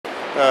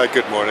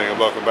Good morning and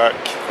welcome back.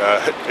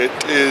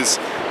 It is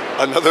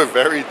another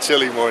very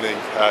chilly morning.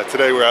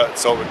 Today we're out at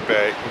Saltwick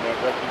Bay. You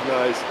might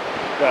recognise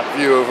that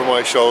view over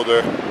my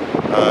shoulder.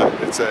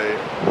 It's a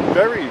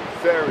very,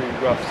 very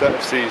rough set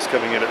of seas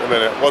coming in at the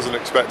minute. Wasn't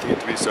expecting it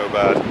to be so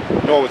bad,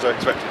 nor was I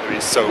expecting it to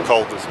be so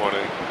cold this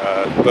morning.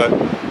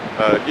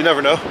 But you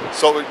never know.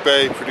 Saltwick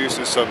Bay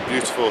produces some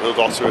beautiful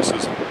Hildoceras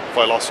and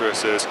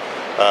Phylloceras,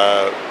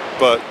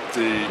 but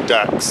the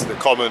DACs, the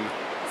common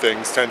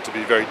things, tend to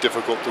be very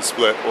difficult to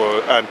split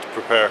and to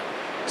prepare,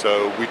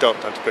 so we don't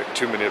tend to pick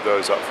too many of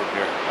those up from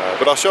here,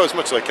 but I'll show as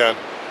much as I can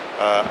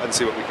and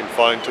see what we can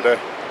find today,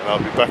 and I'll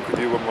be back with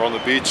you when we're on the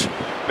beach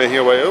making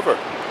our way over.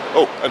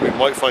 Oh, and we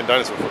might find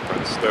dinosaur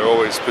footprints. They're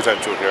always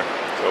potential here,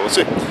 so we'll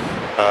see.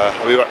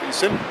 I'll be back with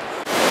you soon.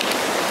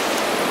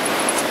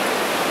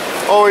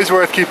 Always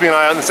worth keeping an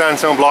eye on the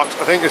sandstone blocks.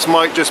 I think this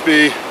might just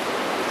be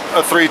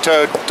a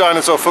three-toed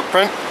dinosaur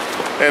footprint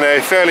in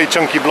a fairly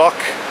chunky block.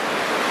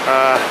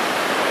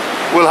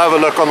 We'll have a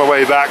look on the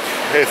way back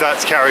if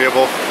that's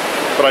carryable,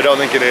 but I don't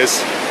think it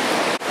is.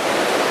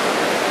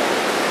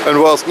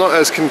 And whilst not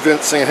as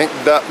convincing, I think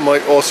that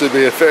might also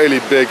be a fairly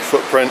big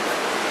footprint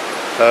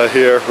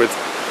here, with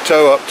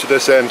toe up to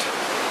this end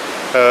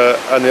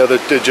and the other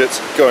digits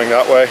going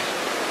that way.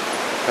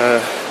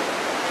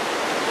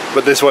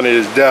 But this one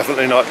is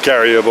definitely not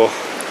carryable.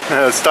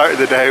 Started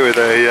the day with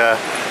a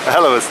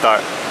hell of a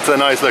start. It's a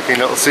nice looking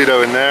little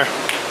pseudo in there.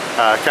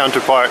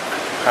 Counterpart.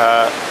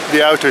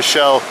 The outer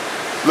shell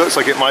looks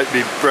like it might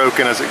be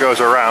broken as it goes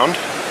around,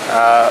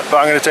 but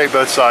I'm going to take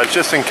both sides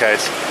just in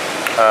case.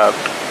 But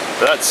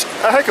that's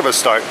a heck of a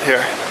start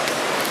here.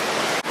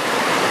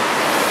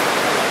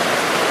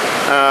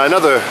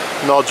 Another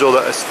nodule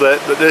that I split,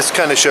 but this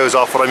kind of shows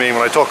off what I mean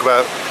when I talk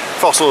about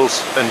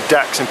fossils and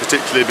DACs in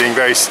particular being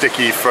very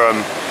sticky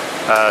from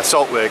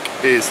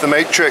Saltwick, is the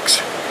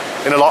matrix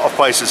in a lot of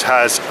places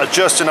has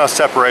just enough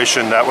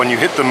separation that when you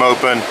hit them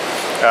open,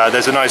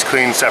 there's a nice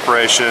clean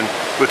separation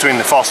between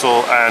the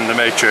fossil and the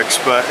matrix,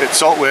 but at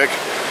Saltwick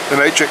the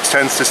matrix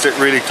tends to stick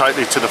really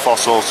tightly to the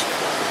fossils,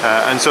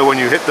 and so when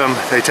you hit them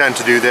they tend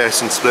to do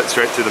this and split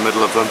straight through the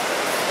middle of them.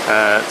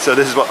 So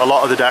this is what a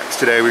lot of the DACs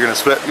today we're going to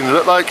split are going to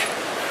look like,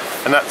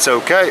 and that's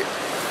okay,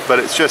 but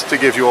it's just to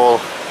give you all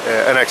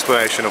an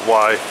explanation of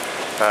why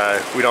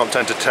we don't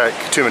tend to take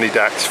too many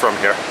DACs from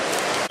here.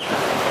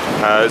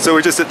 So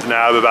we're just at the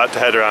nab, about to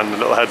head around the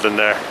little headland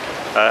there,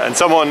 and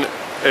someone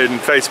in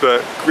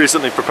Facebook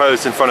recently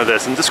proposed in front of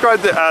this and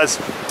described it as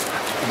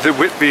the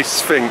Whitby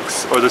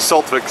Sphinx or the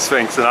Saltwick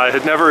Sphinx, and I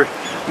had never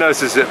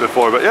noticed it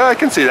before, but yeah, I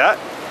can see that.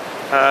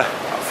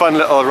 Fun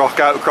little rock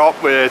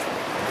outcrop with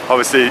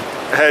obviously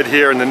head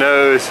here and the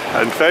nose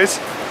and face.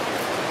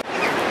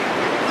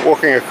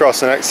 Walking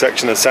across the next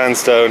section of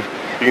sandstone,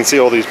 you can see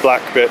all these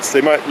black bits.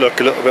 They might look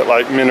a little bit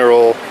like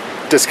mineral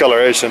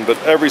discoloration,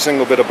 but every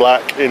single bit of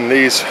black in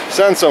these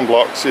sandstone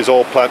blocks is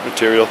all plant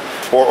material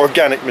or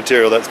organic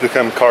material that's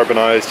become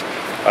carbonized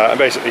and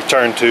basically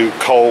turned to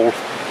coal.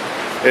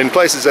 In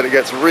places that it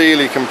gets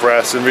really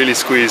compressed and really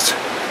squeezed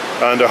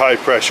under high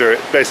pressure,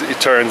 it basically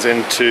turns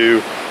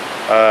into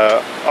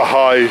a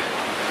high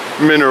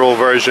mineral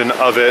version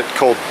of it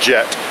called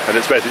jet, and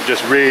it's basically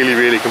just really,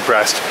 really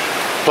compressed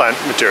plant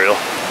material.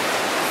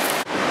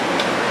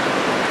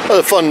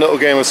 A fun little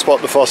game of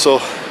spot the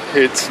fossil.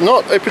 It's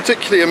not a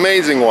particularly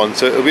amazing one,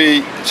 so it'll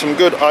be some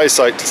good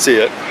eyesight to see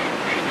it.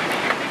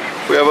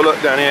 If we have a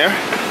look down here,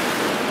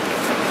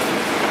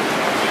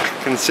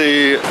 you can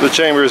see the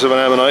chambers of an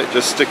ammonite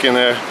just sticking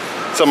there.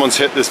 Someone's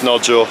hit this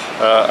nodule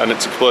and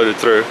it's exploded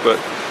through, but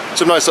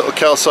some nice little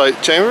calcite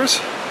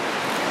chambers.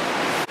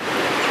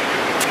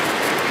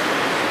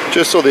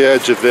 Just saw the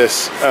edge of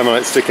this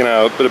ammonite sticking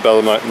out, a bit of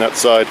belemnite on that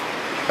side.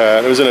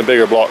 It was in a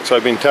bigger block, so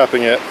I've been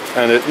tapping it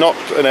and it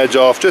knocked an edge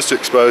off just to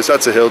expose.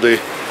 That's a Hildy.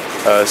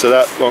 So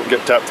that won't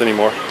get tapped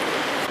anymore.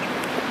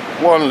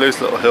 One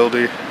loose little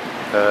Hildy.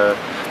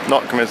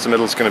 Not convinced the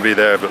middle's going to be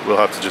there, but we'll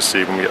have to just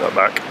see when we get that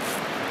back.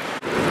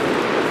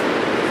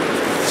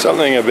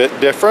 Something a bit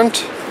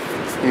different.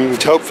 You can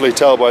hopefully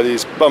tell by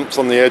these bumps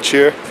on the edge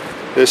here.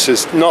 This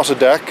is not a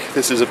DAC,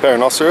 this is a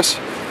Phylloceras.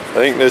 I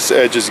think this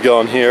edge is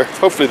gone here.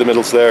 Hopefully the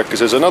middle's there, because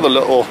there's another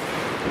little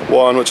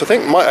one which I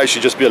think might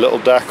actually just be a little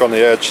DAC on the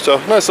edge. So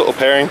nice little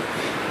pairing.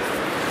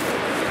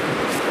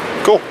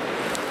 Cool.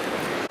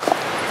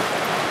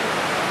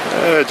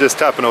 Just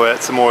tapping away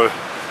at some more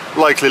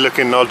likely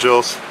looking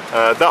nodules.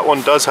 That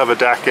one does have a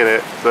DAC in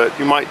it, but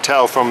you might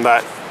tell from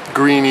that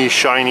greeny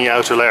shiny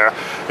outer layer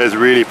is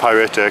really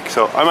pyritic,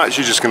 so I'm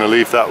actually just going to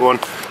leave that one.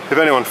 If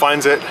anyone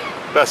finds it,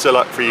 best of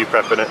luck for you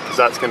prepping it, because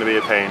that's going to be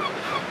a pain,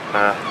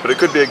 but it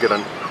could be a good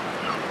one.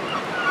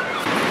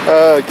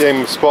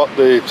 Game spot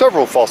the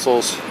several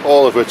fossils,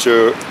 all of which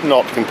are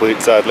not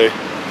complete sadly.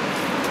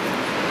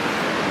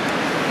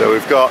 So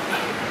we've got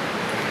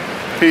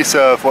a piece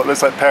of what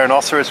looks like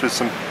Phylloceras with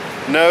some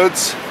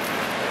nodes,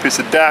 piece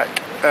of DAC,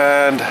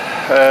 and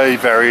a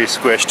very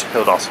squished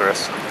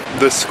Hildoceras.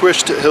 The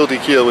squished Hildy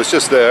keel was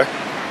just there.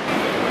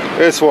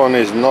 This one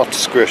is not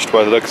squished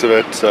by the looks of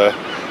it, so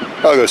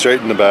I'll go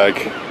straight in the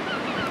bag.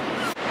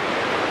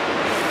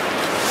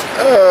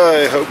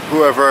 I hope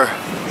whoever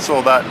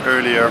saw that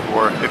earlier,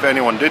 or if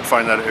anyone did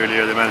find that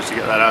earlier, they managed to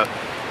get that out.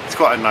 It's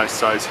quite a nice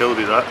size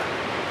hildy, that.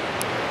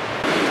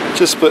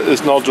 Just split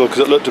this nodule because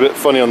it looked a bit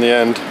funny on the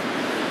end.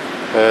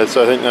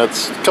 So I think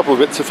that's a couple of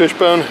bits of fish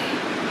bone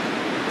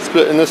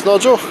split in this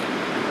nodule.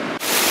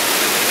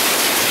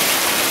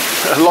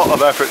 A lot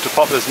of effort to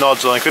pop this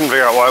nodule. I couldn't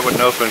figure out why it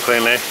wouldn't open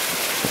cleanly.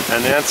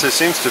 And the answer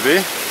seems to be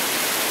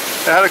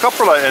it had a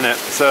coprolite in it.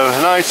 So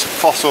a nice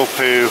fossil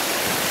poo.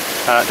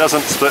 It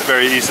doesn't split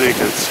very easily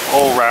because it's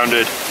all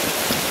rounded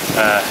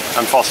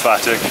and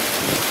phosphatic.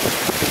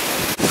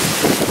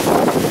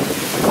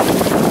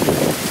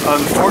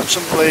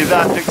 Unfortunately,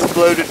 that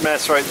exploded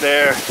mess right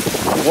there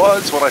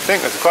was what I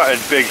think was quite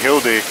a big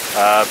hildy,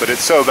 but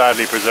it's so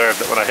badly preserved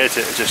that when I hit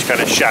it, it just kind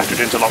of shattered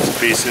into lots of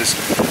pieces,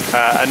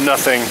 and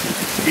nothing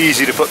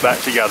easy to put back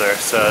together,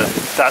 so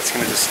that's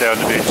going to just stay on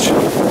the beach.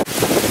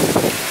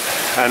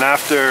 And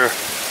after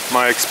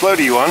my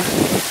explodey one,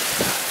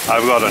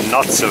 I've got a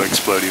not so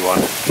explodey one.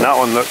 And that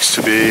one looks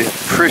to be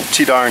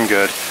pretty darn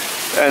good.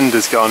 The end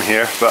is gone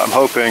here, but I'm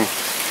hoping,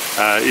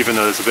 even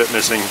though there's a bit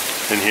missing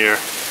in here,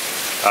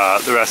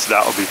 the rest of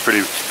that will be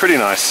pretty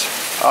nice.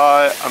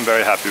 I'm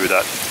very happy with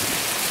that.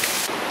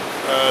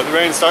 The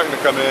rain's starting to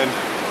come in,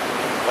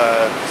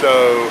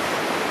 so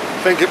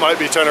I think it might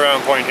be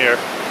turnaround point here.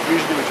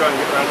 Usually we try and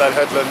get around that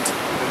headland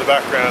in the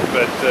background,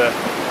 but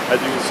as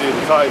you can see,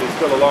 the tide is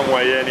still a long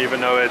way in,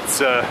 even though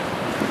it's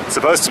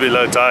supposed to be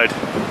low tide,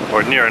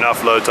 or near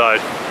enough low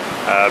tide.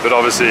 But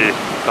obviously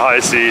the high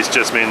seas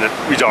just mean that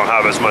we don't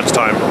have as much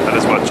time and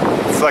as much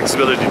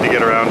flexibility to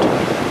get around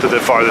to the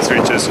farthest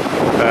reaches.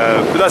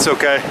 But that's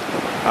okay.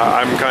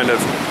 I'm kind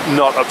of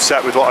not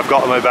upset with what I've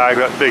got in my bag.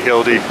 That big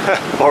hildy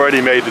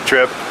already made the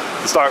trip.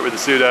 To start with the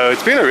pseudo,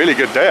 it's been a really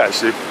good day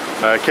actually.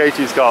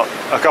 Katie's got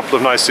a couple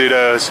of nice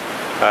pseudos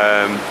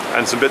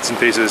and some bits and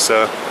pieces,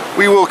 so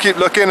we will keep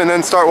looking and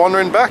then start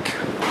wandering back.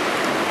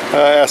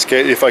 I asked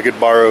Katie if I could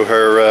borrow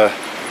her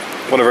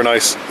one of her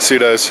nice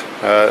pseudos,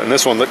 and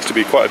this one looks to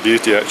be quite a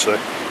beauty actually.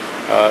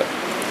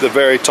 The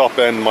very top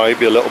end might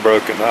be a little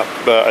broken up,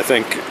 but I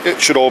think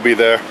it should all be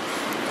there.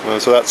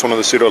 So that's one of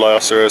the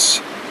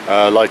Hildoceras,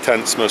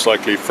 Lytense most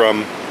likely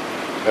from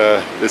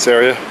this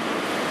area,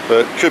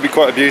 but could be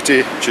quite a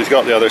beauty. She's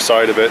got the other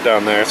side of it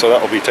down there, so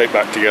that will be taped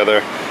back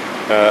together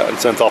and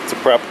sent off to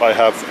prep, I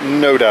have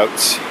no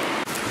doubts.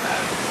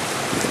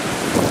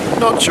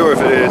 Not sure if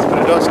it is, but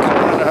it does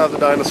kind of have the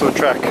dinosaur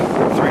track 3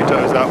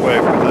 toes that way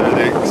from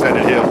the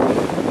extended heel.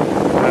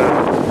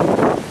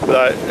 But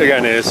that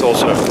again is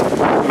also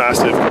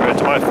massive compared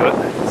to my foot,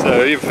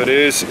 so even if it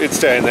is, it's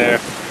staying there.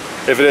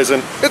 If it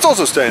isn't, it's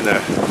also staying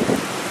there.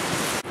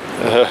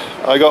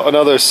 I got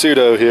another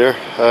pseudo here,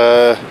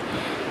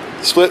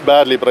 split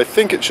badly, but I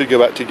think it should go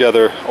back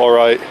together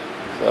alright.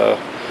 So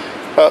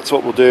that's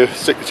what we'll do,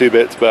 stick the 2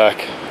 bits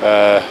back,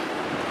 and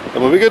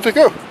we'll be good to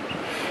go.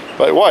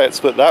 But why it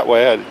split that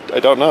way, I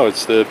don't know.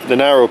 It's the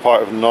narrow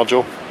part of the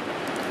nodule.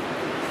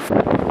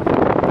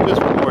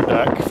 Just one more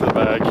deck for the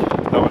bag.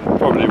 That one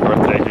probably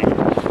worth taking.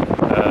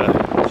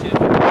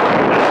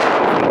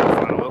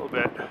 A little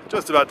bit.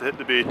 Just about to hit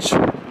the beach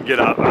and get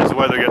up as the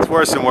weather gets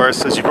worse and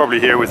worse, as you probably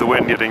hear with the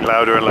wind getting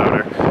louder and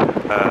louder.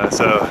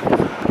 So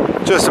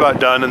just about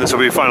done, and this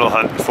will be a final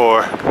hunt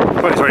for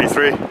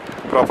 2023.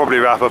 But I'll probably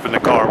wrap up in the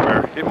car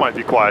where it might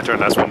be quieter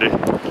and less windy.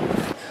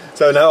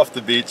 So now off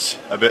the beach,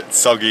 a bit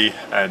soggy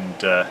and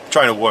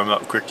trying to warm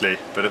up quickly,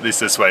 but at least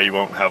this way you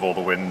won't have all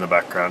the wind in the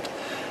background.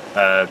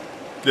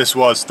 This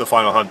was the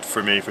final hunt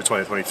for me for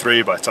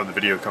 2023. By the time the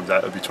video comes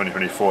out, it'll be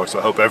 2024, so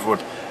I hope everyone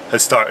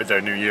has started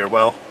their new year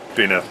well. It's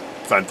been a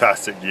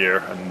fantastic year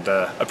and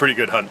a pretty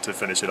good hunt to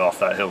finish it off.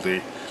 That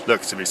hildy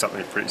looks to be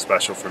something pretty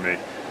special for me,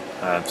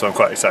 so I'm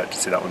quite excited to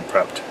see that one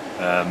prepped.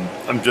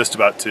 I'm just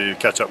about to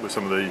catch up with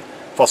some of the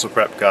fossil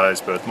prep guys,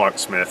 both Mark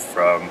Smith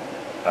from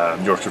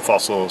Yorkshire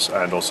Fossils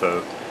and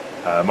also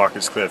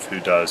Marcus Cliff, who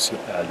does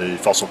the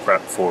fossil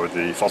prep for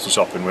the fossil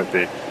shop in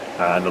Whitby,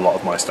 and a lot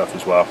of my stuff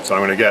as well. So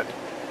I'm going to get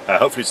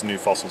hopefully some new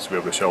fossils to be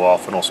able to show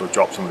off, and also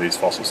drop some of these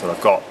fossils that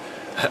I've got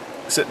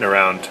sitting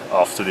around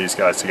off to these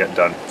guys to get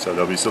done. So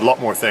there'll be a lot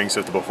more things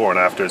of the before and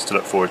afters to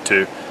look forward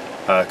to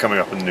coming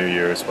up in the new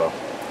year as well.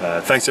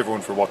 Thanks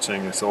everyone for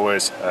watching as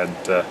always, and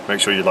make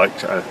sure you like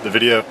the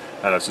video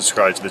and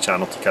subscribe to the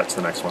channel to catch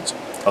the next ones.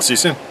 I'll see you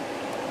soon.